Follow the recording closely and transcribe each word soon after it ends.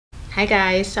Hi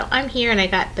guys, so I'm here and I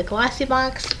got the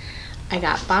glossybox. I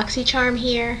got Boxycharm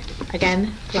here.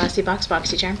 Again, glossybox,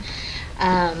 Boxycharm.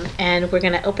 And we're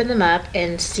gonna open them up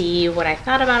and see what I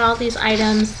thought about all these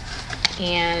items.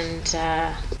 And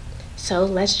so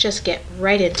let's just get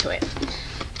right into it.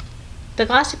 The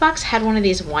glossybox had one of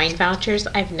these wine vouchers.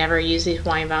 I've never used these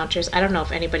wine vouchers. I don't know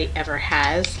if anybody ever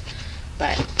has,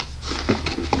 but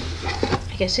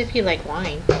I guess if you like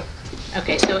wine.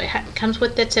 Okay, so it comes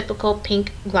with the typical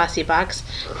pink glossy box,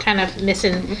 kind of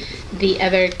missing the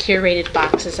other curated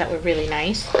boxes that were really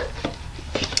nice.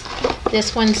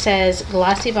 This one says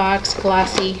Glossy Box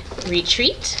Glossy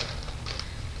Retreat.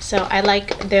 So I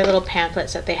like their little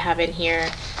pamphlets that they have in here.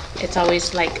 It's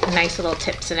always like nice little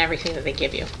tips and everything that they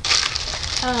give you.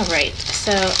 Alright,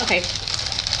 so okay,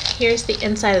 here's the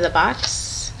inside of the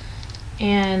box.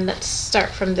 And let's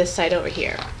start from this side over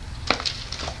here.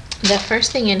 The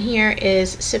first thing in here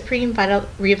is Supreme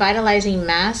Revitalizing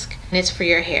Mask, and it's for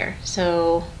your hair.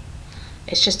 So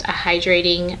it's just a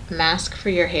hydrating mask for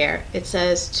your hair. It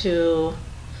says to,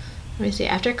 let me see,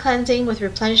 after cleansing with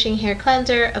replenishing hair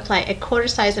cleanser, apply a quarter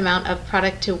size amount of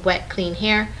product to wet, clean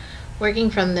hair,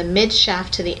 working from the mid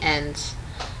shaft to the ends.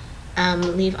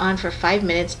 Leave on for 5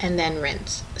 minutes and then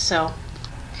rinse. So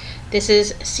this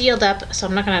is sealed up, so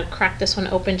I'm not going to crack this one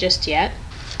open just yet.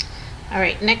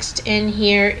 Alright, next in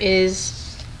here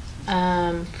is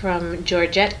from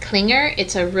Georgette Klinger.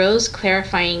 It's a rose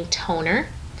clarifying toner.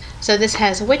 So this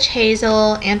has witch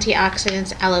hazel,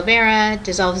 antioxidants, aloe vera,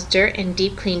 dissolves dirt and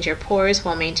deep cleans your pores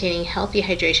while maintaining healthy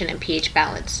hydration and pH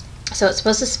balance. So it's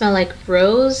supposed to smell like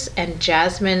rose and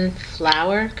jasmine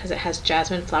flower because it has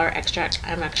jasmine flower extract.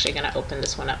 I'm actually going to open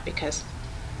this one up because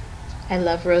I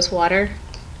love rose water.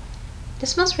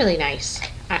 This smells really nice,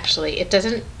 actually. It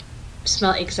doesn't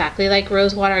smell exactly like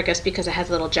rose water, I guess because it has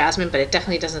a little jasmine, but it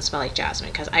definitely doesn't smell like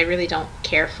jasmine because I really don't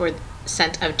care for the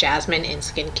scent of jasmine in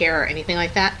skincare or anything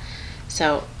like that.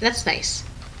 So that's nice.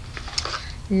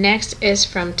 Next is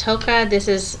from Toka. This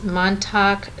is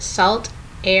Montauk Salt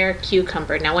Air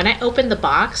Cucumber. Now when I opened the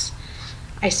box,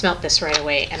 I smelled this right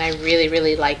away and I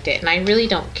really liked it. And I really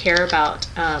don't care about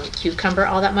cucumber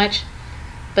all that much,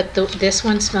 but this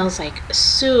one smells like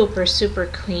super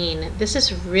clean. This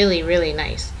is really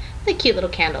nice. The cute little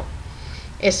candle.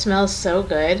 It smells so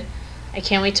good. I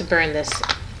can't wait to burn this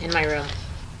in my room.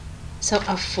 So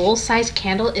a full-size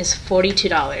candle is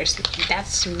 $42.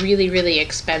 That's really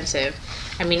expensive.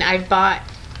 I mean, I've bought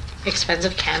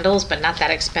expensive candles, but not that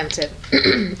expensive.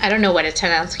 I don't know what a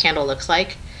 10-ounce candle looks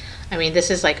like. I mean, this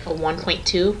is like a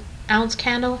 1.2-ounce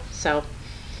candle, so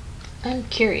I'm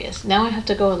curious. Now I have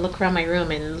to go and look around my room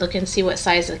and look and see what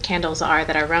size the candles are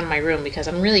that are around my room because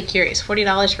I'm really curious.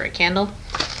 $40 for a candle?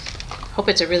 Hope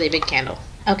it's a really big candle.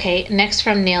 Okay, next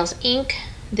from Nails Inc.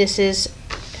 This is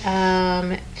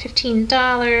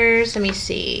 $15. Let me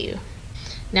see.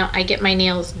 Now I get my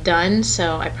nails done,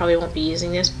 so I probably won't be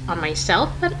using this on myself,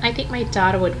 but I think my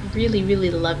daughter would really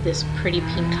love this pretty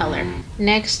pink color.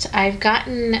 Next, I've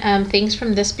gotten things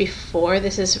from this before.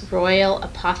 This is Royal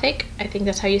Apothic. I think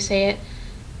that's how you say it.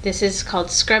 This is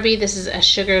called Scrubby. This is a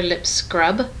sugar lip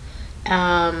scrub.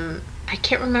 I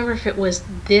can't remember if it was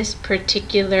this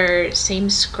particular same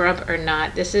scrub or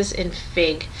not. This is in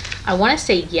Fig. I want to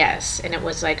say yes, and it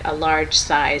was like a large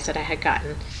size that I had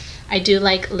gotten. I do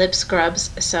like lip scrubs,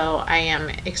 so I am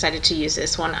excited to use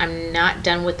this one. I'm not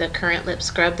done with the current lip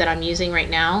scrub that I'm using right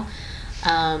now,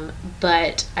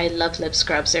 but I love lip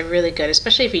scrubs. They're really good,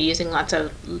 especially if you're using lots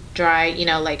of dry, you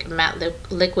know, like matte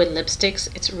liquid lipsticks.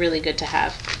 It's really good to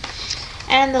have.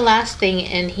 And the last thing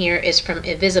in here is from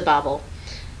Invisibobble.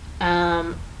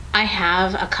 I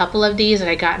have a couple of these that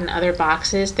I got in other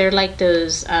boxes. They're like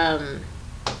those,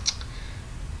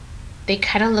 they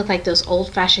kind of look like those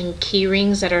old-fashioned key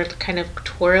rings that are kind of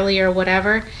twirly or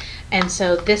whatever. And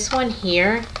so this one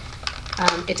here,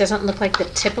 it doesn't look like the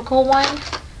typical one,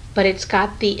 but it's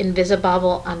got the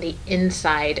Invisibobble on the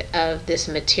inside of this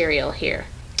material here.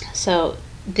 So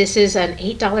this is an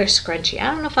 $8 scrunchie.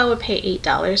 I don't know if I would pay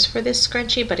 $8 for this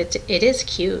scrunchie, but it is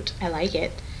cute. I like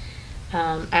it.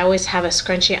 I always have a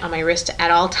scrunchie on my wrist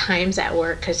at all times at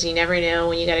work because you never know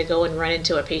when you got to go and run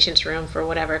into a patient's room for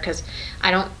whatever, because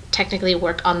I don't technically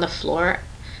work on the floor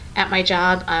at my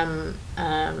job. I'm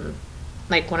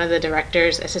like one of the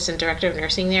directors, assistant director of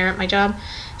nursing there at my job,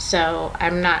 so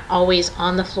I'm not always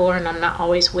on the floor and I'm not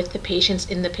always with the patients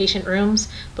in the patient rooms,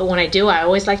 but when I do, I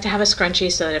always like to have a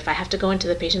scrunchie so that if I have to go into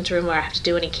the patient's room or I have to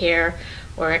do any care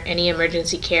or any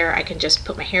emergency care, I can just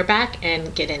put my hair back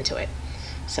and get into it.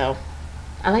 So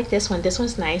I like this one. This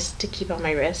one's nice to keep on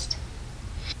my wrist.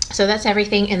 So that's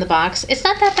everything in the box. It's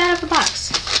not that bad of a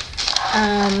box.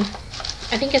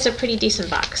 I think it's a pretty decent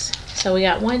box. So we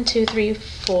got 1, 2, 3,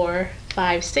 4,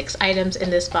 5, 6 items in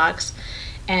this box,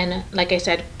 and like I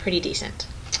said, pretty decent.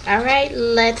 All right,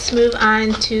 let's move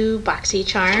on to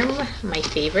Boxycharm, my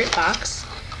favorite box.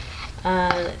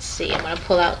 Let's see, I'm gonna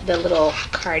pull out the little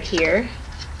card here.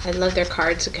 I love their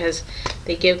cards because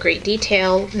they give great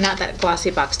detail. Not that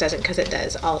Glossybox doesn't, because it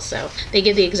does also. They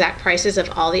give the exact prices of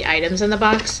all the items in the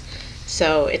box.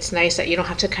 So it's nice that you don't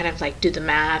have to kind of like do the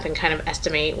math and kind of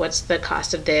estimate what's the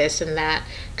cost of this and that,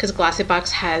 because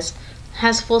Glossybox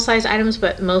has full-size items,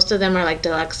 but most of them are like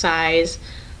deluxe size,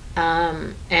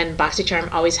 and Boxycharm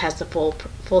always has the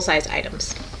full-size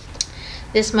items.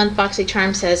 This month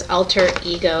Boxycharm says Alter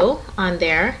Ego on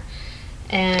there,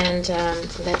 and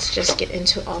let's just get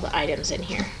into all the items in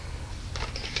here.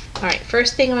 All right,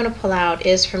 first thing I'm going to pull out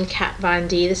is from Kat Von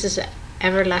D. This is an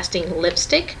Everlasting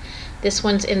Lipstick. This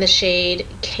one's in the shade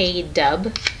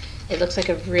K-Dub. It looks like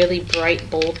a really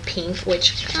bright, bold pink,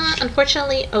 which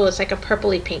unfortunately, oh, it's like a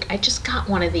purpley pink. I just got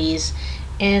one of these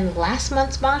in last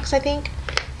month's box, I think.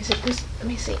 Is it this? Let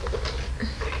me see.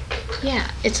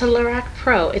 Yeah, it's a Lorac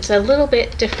Pro. It's a little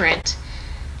bit different.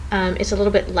 It's a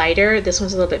little bit lighter. This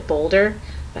one's a little bit bolder,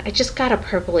 but I just got a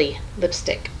purpley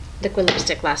lipstick, liquid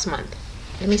lipstick last month.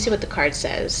 Let me see what the card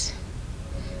says.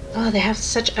 Oh, they have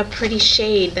such a pretty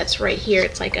shade that's right here.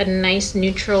 It's like a nice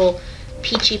neutral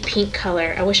peachy pink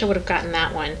color. I wish I would have gotten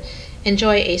that one.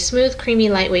 Enjoy a smooth, creamy,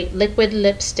 lightweight liquid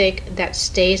lipstick that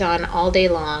stays on all day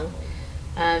long.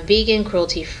 Vegan,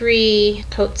 cruelty-free,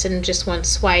 coats in just one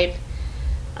swipe,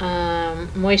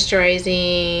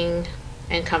 moisturizing,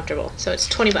 and comfortable. So it's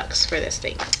 20 bucks for this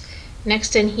thing.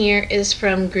 Next in here is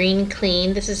from Green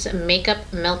Clean. This is a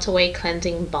Makeup Melt Away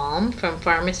Cleansing Balm from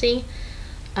Pharmacy.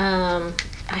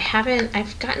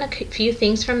 I've gotten a few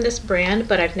things from this brand,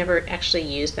 but I've never actually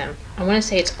used them. I want to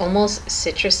say it's almost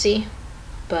citrusy,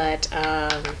 but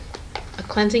a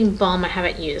cleansing balm I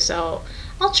haven't used, so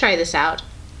I'll try this out.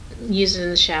 Use it in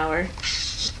the shower.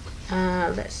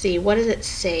 Let's see, what does it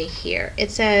say here?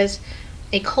 It says,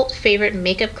 a cult favorite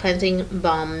makeup cleansing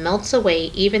balm melts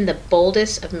away even the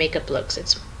boldest of makeup looks.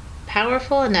 It's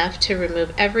powerful enough to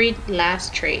remove every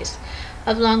last trace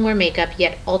of longwear makeup,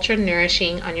 yet ultra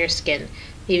nourishing on your skin,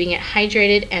 leaving it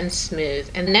hydrated and smooth.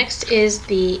 And next is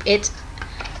the IT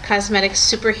Cosmetics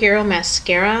Superhero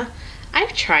Mascara.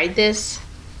 I've tried this,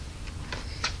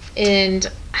 and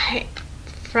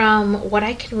from what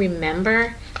I can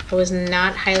remember, I was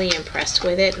not highly impressed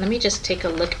with it. Let me just take a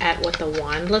look at what the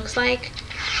wand looks like.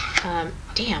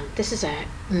 Damn, this is a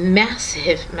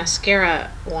massive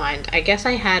mascara wand. I guess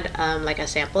I had like a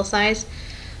sample size.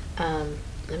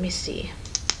 Let me see.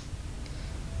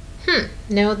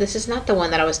 No, this is not the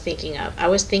one that I was thinking of. I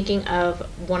was thinking of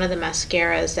one of the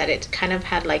mascaras that it kind of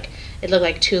had like, it looked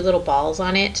like 2 little balls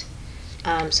on it.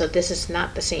 So this is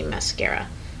not the same mascara.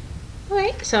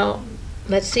 Alright, so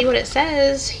let's see what it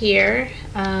says here.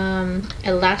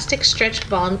 Elastic Stretch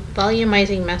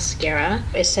Volumizing Mascara.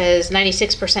 It says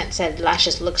 96% said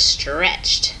lashes look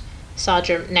stretched.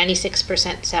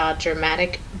 96% saw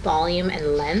dramatic volume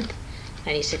and length.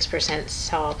 96%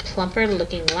 saw plumper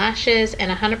looking lashes,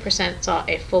 and 100% saw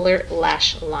a fuller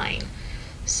lash line.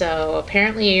 So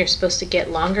apparently you're supposed to get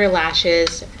longer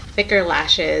lashes, thicker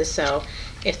lashes, so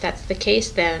if that's the case,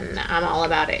 then I'm all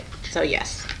about it. So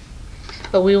yes,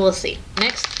 but we will see.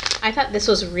 Next, I thought this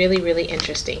was really, really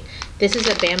interesting. This is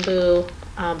a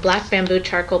black bamboo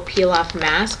charcoal peel off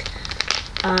mask.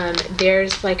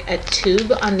 There's like a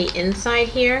tube on the inside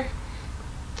here,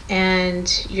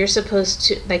 and you're supposed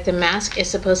to, like, the mask is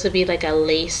supposed to be like a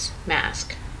lace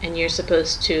mask, and you're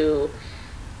supposed to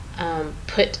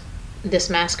put this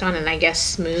mask on and I guess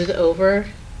smooth over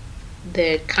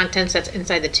the contents that's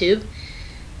inside the tube.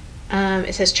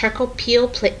 It says charcoal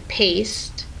peel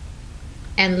paste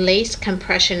and lace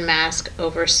compression mask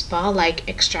over spa-like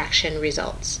extraction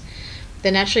results.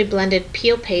 The naturally blended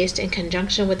peel paste in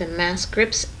conjunction with the mask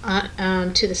grips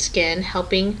onto the skin,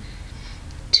 helping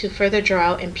to further draw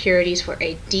out impurities for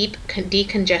a deep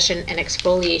decongestion and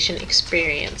exfoliation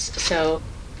experience. So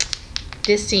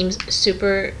this seems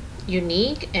super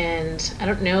unique, and I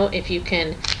don't know if you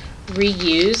can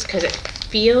reuse, because it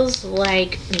feels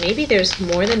like maybe there's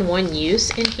more than one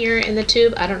use in here in the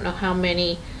tube. I don't know how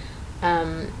many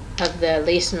of the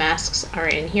lace masks are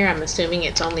in here. I'm assuming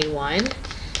it's only one.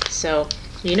 So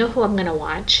you know who I'm gonna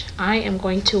watch? I am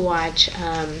going to watch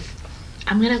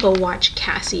I'm gonna go watch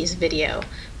Cassie's video,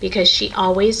 because she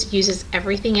always uses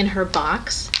everything in her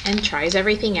box and tries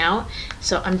everything out.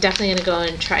 So I'm definitely gonna go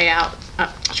and try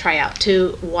out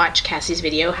to watch Cassie's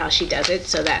video, how she does it,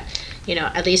 so that, you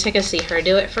know, at least I can see her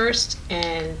do it first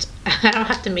and I don't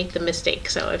have to make the mistake.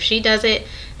 So if she does it,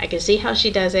 I can see how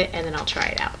she does it, and then I'll try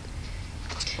it out.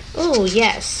 Oh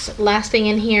yes, last thing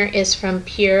in here is from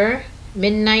Pure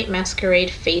Midnight Masquerade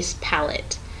Face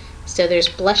Palette. So there's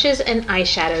blushes and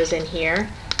eyeshadows in here.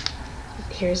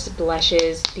 Here's the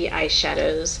blushes, the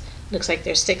eyeshadows. Looks like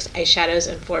there's 6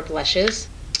 eyeshadows and 4 blushes.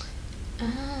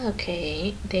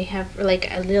 Okay, they have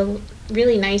like a little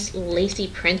really nice lacy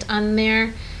print on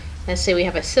there. Let's say we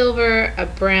have a silver, a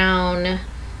brown,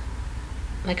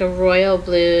 like a royal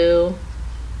blue,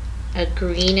 a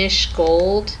greenish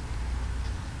gold,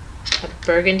 a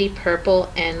burgundy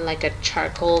purple, and like a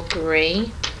charcoal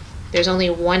gray. There's only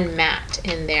one matte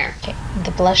in there. Okay,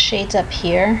 the blush shades up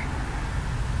here.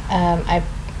 I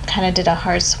kind of did a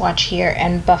hard swatch here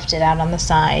and buffed it out on the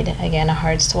side. Again, a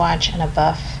hard swatch and a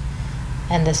buff,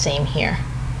 and the same here.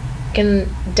 You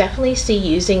can definitely see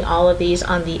using all of these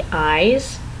on the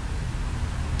eyes.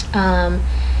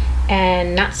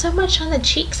 And not so much on the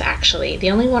cheeks actually.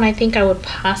 The only one I think I would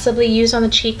possibly use on the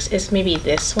cheeks is maybe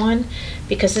this one,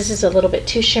 because this is a little bit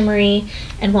too shimmery,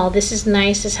 and while this is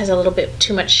nice, this has a little bit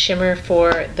too much shimmer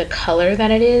for the color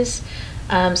that it is.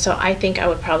 So I think I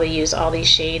would probably use all these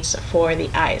shades for the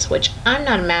eyes, which I'm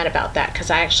not mad about that because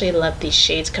I actually love these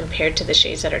shades compared to the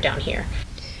shades that are down here.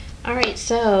 Alright,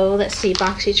 so let's see,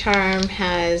 Boxycharm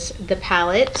has the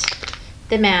palette,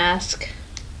 the mask,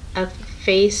 a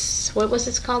face, what was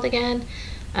this called again?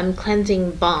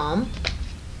 Cleansing balm,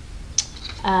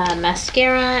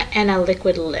 mascara, and a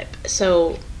liquid lip.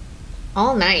 So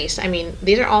all nice. I mean,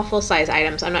 these are all full-size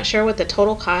items. I'm not sure what the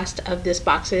total cost of this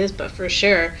box is, but for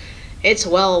sure it's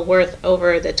well worth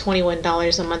over the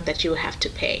 $21 a month that you have to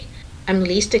pay. I'm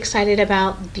least excited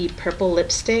about the purple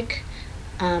lipstick.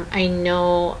 I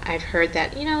know I've heard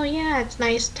that, you know, yeah, it's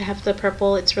nice to have the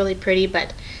purple, it's really pretty,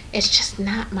 but it's just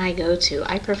not my go-to.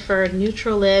 I prefer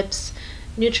neutral lips,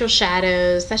 neutral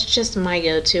shadows. That's just my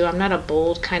go-to. I'm not a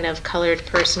bold kind of colored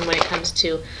person when it comes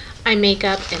to eye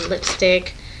makeup and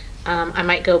lipstick. I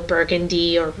might go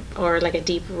burgundy or like a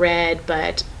deep red,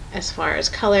 but as far as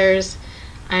colors,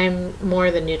 I'm more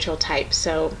the neutral type.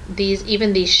 So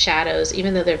even these shadows,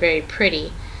 even though they're very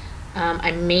pretty,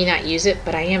 I may not use it,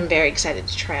 but I am very excited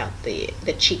to try out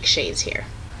the cheek shades here.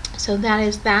 So that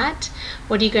is that.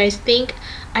 What do you guys think?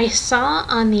 I saw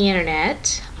on the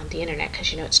internet,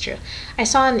 because you know it's true, I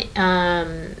saw on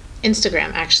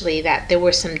Instagram actually that there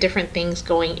were some different things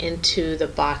going into the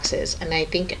boxes, and I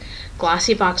think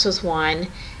Glossybox was one,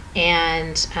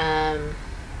 and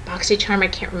Boxycharm, I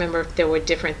can't remember if there were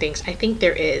different things. I think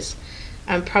there is.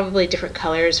 Probably different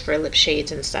colors for lip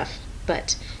shades and stuff.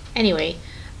 But anyway,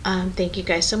 thank you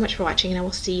guys so much for watching, and I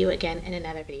will see you again in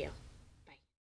another video.